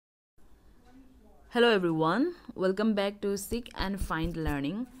Hello everyone, welcome back to Seek and Find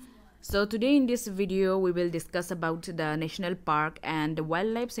Learning. So today in this video we will discuss about the national park and the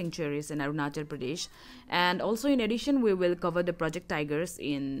wildlife sanctuaries in Arunachal Pradesh, and also in addition we will cover the project tigers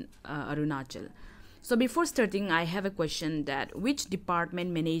in Arunachal. So before starting, I have a question: that which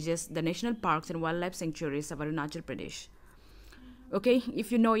department manages the national parks and wildlife sanctuaries of Arunachal Pradesh? Okay,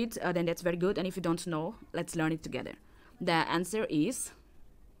 if you know it, then that's very good, and if you don't know, let's learn it together. The answer is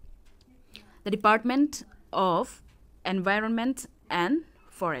the Department of Environment and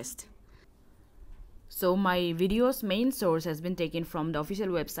Forest. So my video's main source has been taken from the official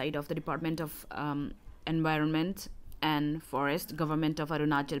website of the Department of Environment and Forest, Government of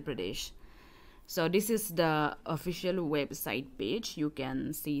Arunachal Pradesh. So this is the official website page. You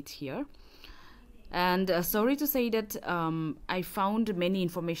can see it here. And sorry to say that I found many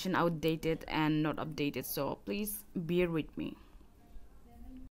information outdated and not updated, so please bear with me.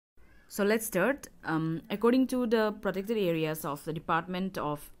 So let's start. According to the protected areas of the Department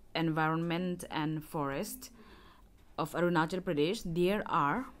of Environment and Forest of Arunachal Pradesh, there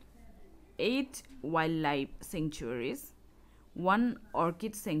are 8 wildlife sanctuaries, 1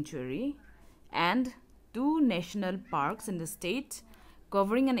 orchid sanctuary, and 2 national parks in the state,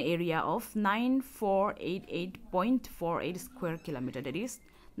 covering an area of 9488.48 square kilometer, that is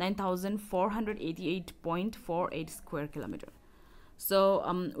 9488.48 square kilometer. So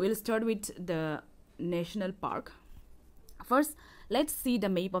we'll start with the national park. First, let's see the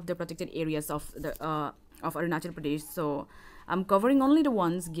map of the protected areas of the of Arunachal Pradesh. So I'm covering only the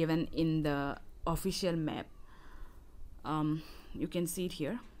ones given in the official map. You can see it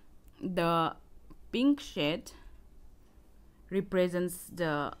here. The pink shade represents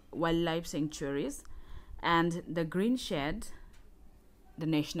the wildlife sanctuaries, and the green shade the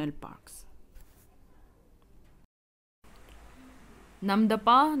national parks.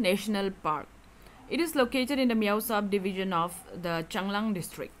 Namdapha National Park. It is located in the Miao subdivision of the Changlang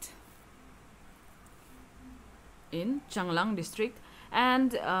district. In Changlang district,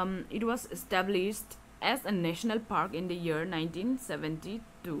 and it was established as a national park in the year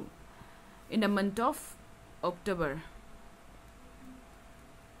 1972 in the month of October,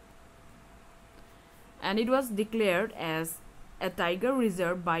 and it was declared as a tiger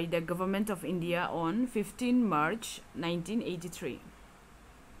reserve by the Government of India on 15 March 1983.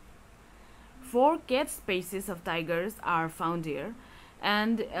 4 cat species of tigers are found here,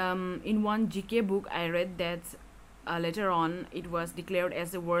 and in one GK book I read that later on it was declared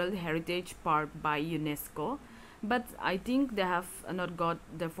as a World Heritage Park by UNESCO, but I think they have not got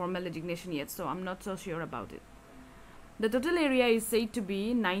the formal designation yet, so I'm not so sure about it. The total area is said to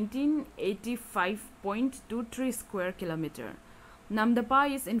be 1985.23 square kilometer. Namdapha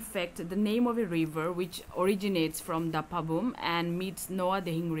is in fact the name of a river which originates from Daphabum and meets Noa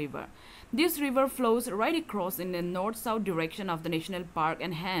Dehing River. This river flows right across in the north-south direction of the national park,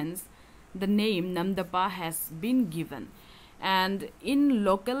 and hence the name Namdapha has been given. And in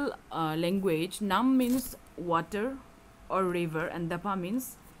local language, Nam means water or river, and Dapha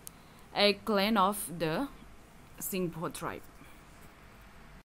means a clan of the Singpho tribe.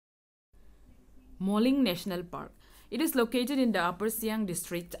 Moling National Park. It is located in the Upper Siang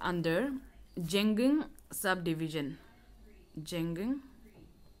district under Jengeng subdivision.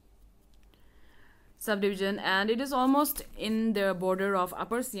 And it is almost in the border of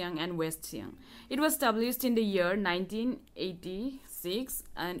Upper Siang and West Siang. It was established in the year 1986,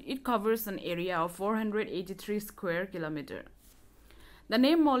 and it covers an area of 483 square kilometer. The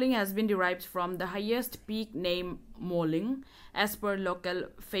name Moling has been derived from the highest peak named Moling, as per local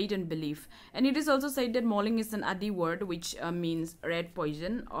faith and belief. And it is also said that Moling is an Adi word which means red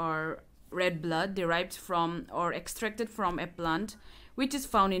poison or red blood, derived from or extracted from a plant which is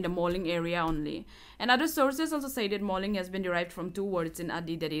found in the Moling area only. And other sources also say that Moling has been derived from 2 words in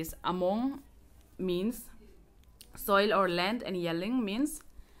Adi, that is Among means soil or land, and Yeling means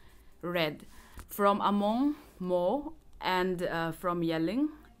red. From Among, Mo, and from Yeling,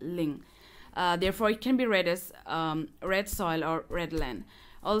 Ling. Therefore, it can be read as red soil or red land.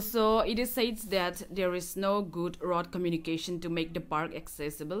 Also, it is said that there is no good road communication to make the park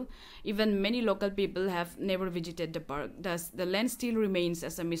accessible. Even many local people have never visited the park. Thus, the land still remains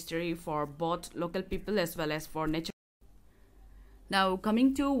as a mystery for both local people as well as for nature. Now,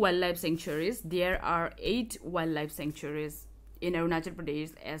 coming to wildlife sanctuaries, there are 8 wildlife sanctuaries in Arunachal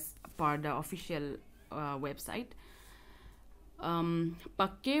Pradesh as per the official website.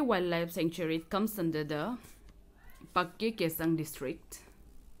 Pakke Wildlife Sanctuary, it comes under the Pakke Kesang district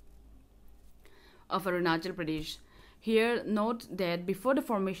of Arunachal Pradesh. Here, note that before the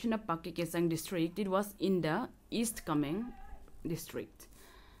formation of Pakke Kesang district, it was in the East Kameng district.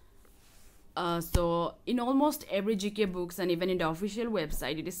 So in almost every GK books and even in the official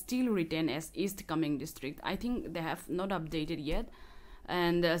website, it is still written as East Kameng district. I think they have not updated yet.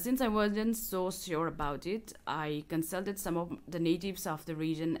 And since I wasn't so sure about it, I consulted some of the natives of the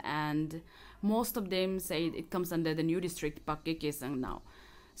region, and most of them say it comes under the new district Pakke Kesang now.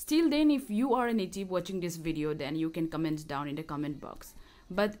 Still then, if you are a native watching this video, then you can comment down in the comment box.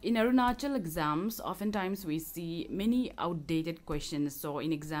 But in Arunachal exams, oftentimes we see many outdated questions. So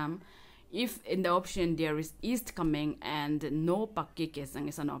in exam, if in the option there is East Kameng and no Pakke Kesang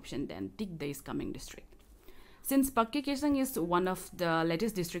is an option, then tick the East Kameng district. Since Pakke Kesang is one of the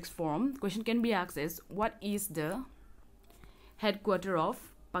latest districts formed, question can be asked as what is the headquarter of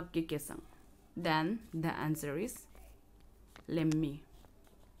Pakke Kesang? Then the answer is Lemmi.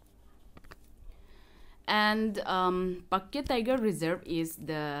 And Pakke Tiger Reserve is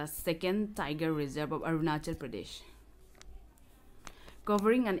the second tiger reserve of Arunachal Pradesh,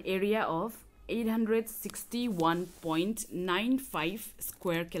 covering an area of 861.95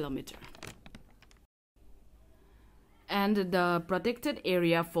 square kilometer. And the protected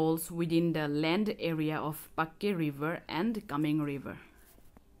area falls within the land area of Pakke River and Kameng River.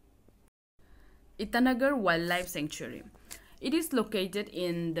 Itanagar Wildlife Sanctuary. It is located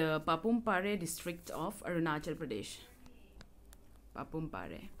in the Papumpare district of Arunachal Pradesh.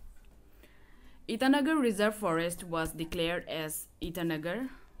 Papumpare. Itanagar Reserve Forest was declared as Itanagar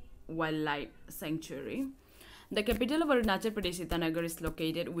Wildlife Sanctuary. The capital of Arunachal Pradesh, Itanagar, is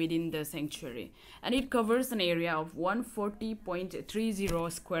located within the sanctuary, and it covers an area of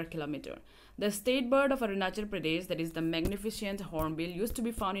 140.30 square kilometer. The state bird of Arunachal Pradesh, that is the magnificent hornbill, used to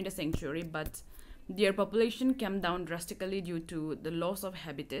be found in the sanctuary, but their population came down drastically due to the loss of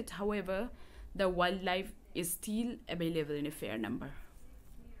habitat. However, the wildlife is still available in a fair number.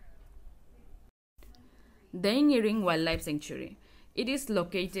 Daing Wildlife Sanctuary. It is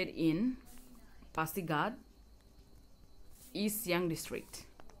located in Pasighat, East Siang district,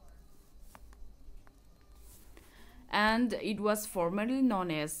 and it was formerly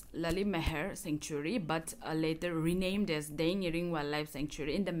known as Lali Meher Sanctuary, but later renamed as Daing Wildlife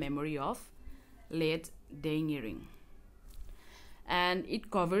Sanctuary in the memory of late Daing. And it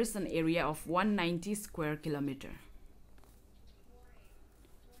covers an area of 190 square kilometer.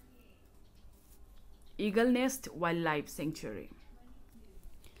 Eaglenest Wildlife Sanctuary.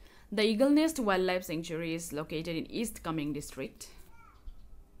 The Eaglenest Wildlife Sanctuary is located in East Kameng district,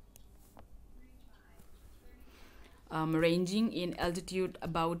 ranging in altitude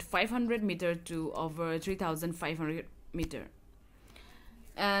about 500 meter to over 3,500 meter.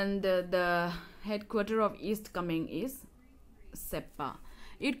 And the headquarter of East Kameng is Seppa.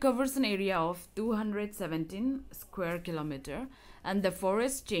 It covers an area of 217 square kilometer, and the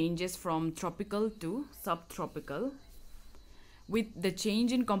forest changes from tropical to subtropical with the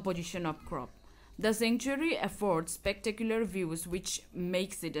change in composition of crop. The sanctuary affords spectacular views, which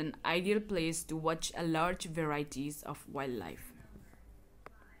makes it an ideal place to watch a large varieties of wildlife.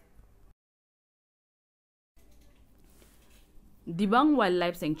 Dibang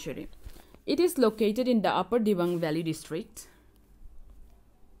Wildlife Sanctuary. It is located in the Upper Dibang Valley district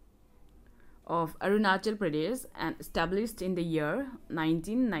of Arunachal Pradesh and established in the year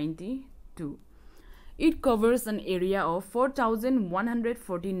 1992. It covers an area of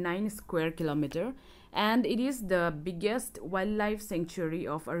 4,149 square kilometer, and it is the biggest wildlife sanctuary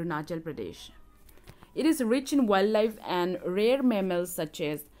of Arunachal Pradesh. It is rich in wildlife, and rare mammals such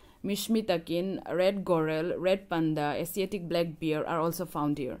as mishmitakin, red goral, red panda, Asiatic black bear are also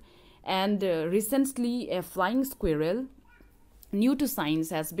found here. And recently a flying squirrel, new to science,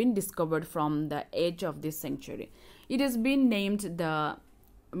 has been discovered from the edge of this sanctuary. It has been named the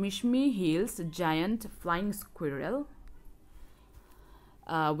Mishmi Hills Giant Flying Squirrel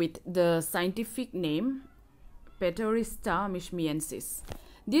with the scientific name Petorista mishmiensis.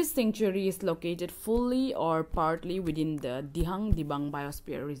 This sanctuary is located fully or partly within the Dihang Dibang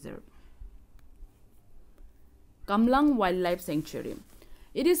Biosphere Reserve. Kamlang Wildlife Sanctuary.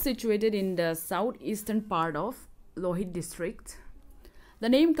 It is situated in the southeastern part of Lohit district. The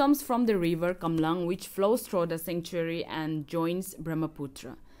name comes from the river Kamlang, which flows through the sanctuary and joins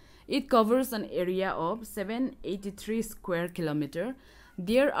Brahmaputra. It covers an area of 783 square kilometer.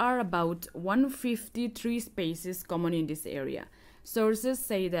 There are about 153 species common in this area. Sources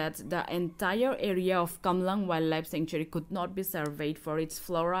say that the entire area of Kamlang Wildlife Sanctuary could not be surveyed for its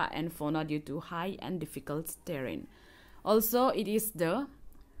flora and fauna due to high and difficult terrain. Also, it is the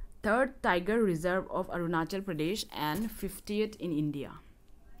third tiger reserve of Arunachal Pradesh and 50th in India.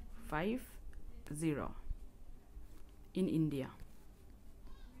 50 in India.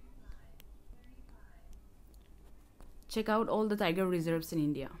 Check out all the tiger reserves in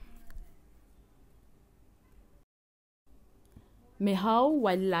India. Mehao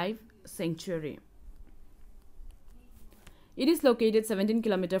Wildlife Sanctuary. It is located 17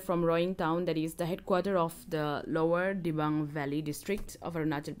 km from Roing town, that is the headquarters of the Lower Dibang Valley district of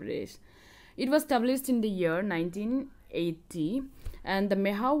Arunachal Pradesh. It was established in the year 1980, and the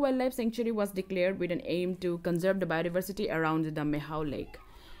Mehao Wildlife Sanctuary was declared with an aim to conserve the biodiversity around the Mehao Lake.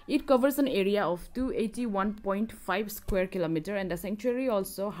 It covers an area of 281.5 square kilometer, and the sanctuary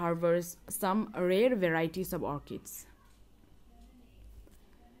also harbors some rare varieties of orchids.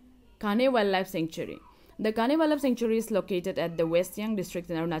 Kane Wildlife Sanctuary. The Kane Wildlife Sanctuary is located at the West Siang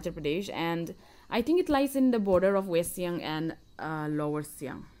district in Arunachal Pradesh, and I think it lies in the border of West Siang and Lower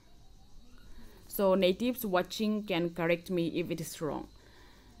Siang. So natives watching can correct me if it is wrong.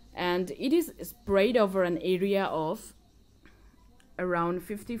 And it is spread over an area of around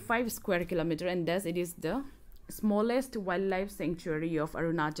 55 square kilometer, and thus it is the smallest wildlife sanctuary of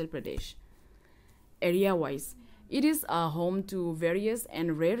Arunachal Pradesh. Area-wise, it is a home to various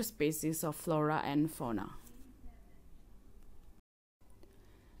and rare species of flora and fauna.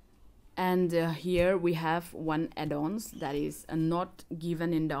 And here we have one add-ons that is not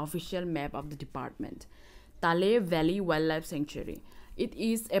given in the official map of the department. Tale Valley Wildlife Sanctuary. It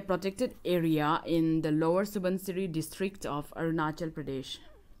is a protected area in the Lower Subansiri district of Arunachal Pradesh.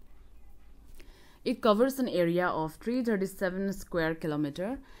 It covers an area of 337 square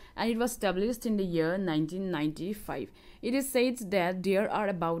kilometer, and it was established in the year 1995. It is said that there are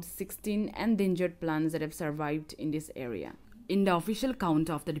about 16 endangered plants that have survived in this area. In the official count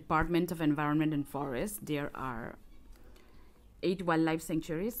of the Department of Environment and Forest, there are 8 wildlife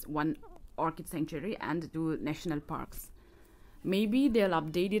sanctuaries, 1 orchid sanctuary, and 2 national parks. Maybe they'll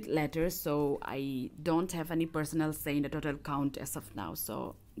update it later, so I don't have any personal say in the total count as of now.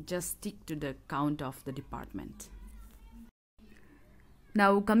 So just stick to the count of the department.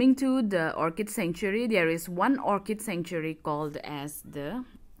 Now coming to the orchid sanctuary, there is one orchid sanctuary called as the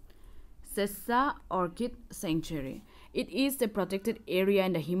Sessa Orchid Sanctuary. It is a protected area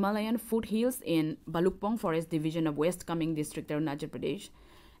in the Himalayan foothills in Balukpong Forest Division of West Kameng District, Arunachal Pradesh.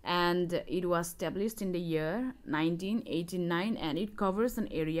 And it was established in the year 1989, and it covers an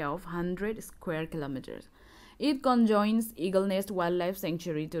area of 100 square kilometers. It conjoins Eaglenest Wildlife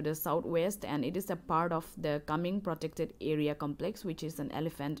Sanctuary to the southwest, and it is a part of the Kameng Protected Area Complex, which is an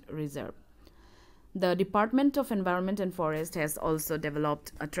elephant reserve. The Department of Environment and Forest has also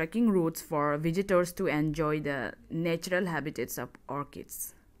developed trekking routes for visitors to enjoy the natural habitats of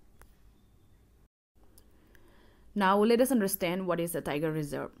orchids. Now let us understand what is a tiger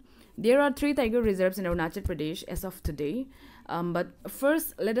reserve. There are 3 tiger reserves in Arunachal Pradesh as of today. But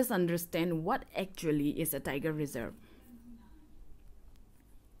first, let us understand what actually is a tiger reserve.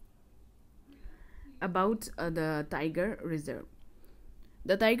 About the tiger reserve.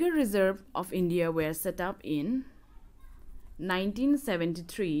 The Tiger Reserve of India were set up in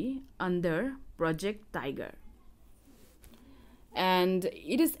 1973 under Project Tiger. And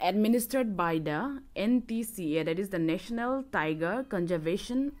it is administered by the NTCA, that is the National Tiger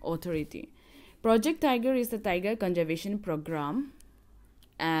Conservation Authority. Project Tiger is the tiger conservation program,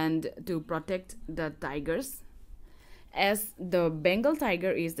 and to protect the tigers. As the Bengal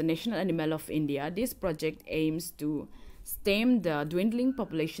tiger is the national animal of India, this project aims to stem the dwindling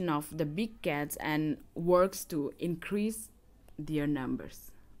population of the big cats and works to increase their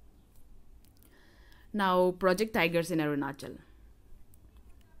numbers. Now, Project Tigers in Arunachal.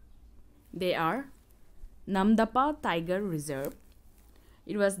 They are Namdapa Tiger Reserve.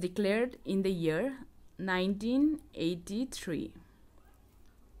 It was declared in the year 1983,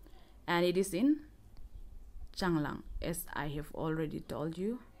 and it is in Changlang, as I have already told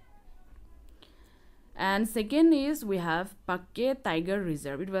you. And second is we have Pakke Tiger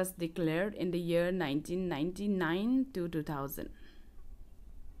Reserve. It was declared in the year 1999 to 2000,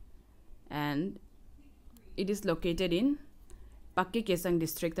 and it is located in Pakke Kesang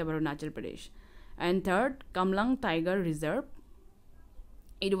district of Arunachal Pradesh. And third, Kamlang Tiger Reserve.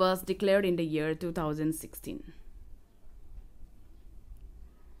 It was declared in the year 2016,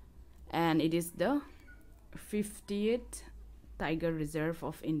 and it is the 50th Tiger Reserve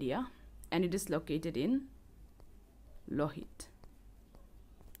of India, and it is located in Lohit.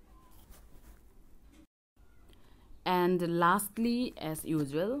 And lastly, as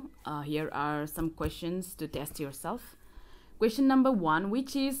usual, here are some questions to test yourself. Question number 1,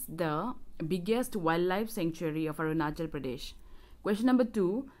 which is the biggest wildlife sanctuary of Arunachal Pradesh? Question number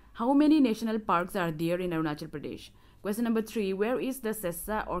 2, how many national parks are there in Arunachal Pradesh? Question number 3, where is the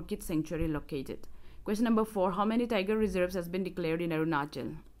Sessa Orchid Sanctuary located? Question number 4, how many tiger reserves has been declared in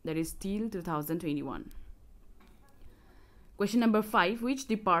Arunachal? That is till 2021. Question number 5. Which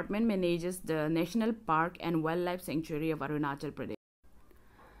department manages the National Park and Wildlife Sanctuary of Arunachal Pradesh?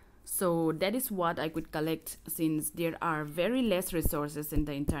 So that is what I could collect, since there are very less resources in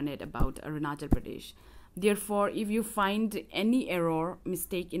the internet about Arunachal Pradesh. Therefore, if you find any error,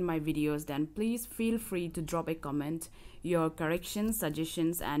 mistake in my videos, then please feel free to drop a comment. Your corrections,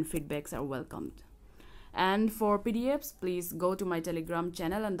 suggestions and feedbacks are welcomed. And for PDFs, please go to my Telegram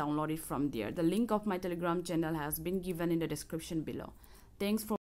channel and download it from there. The link of my Telegram channel has been given in the description below. Thanks for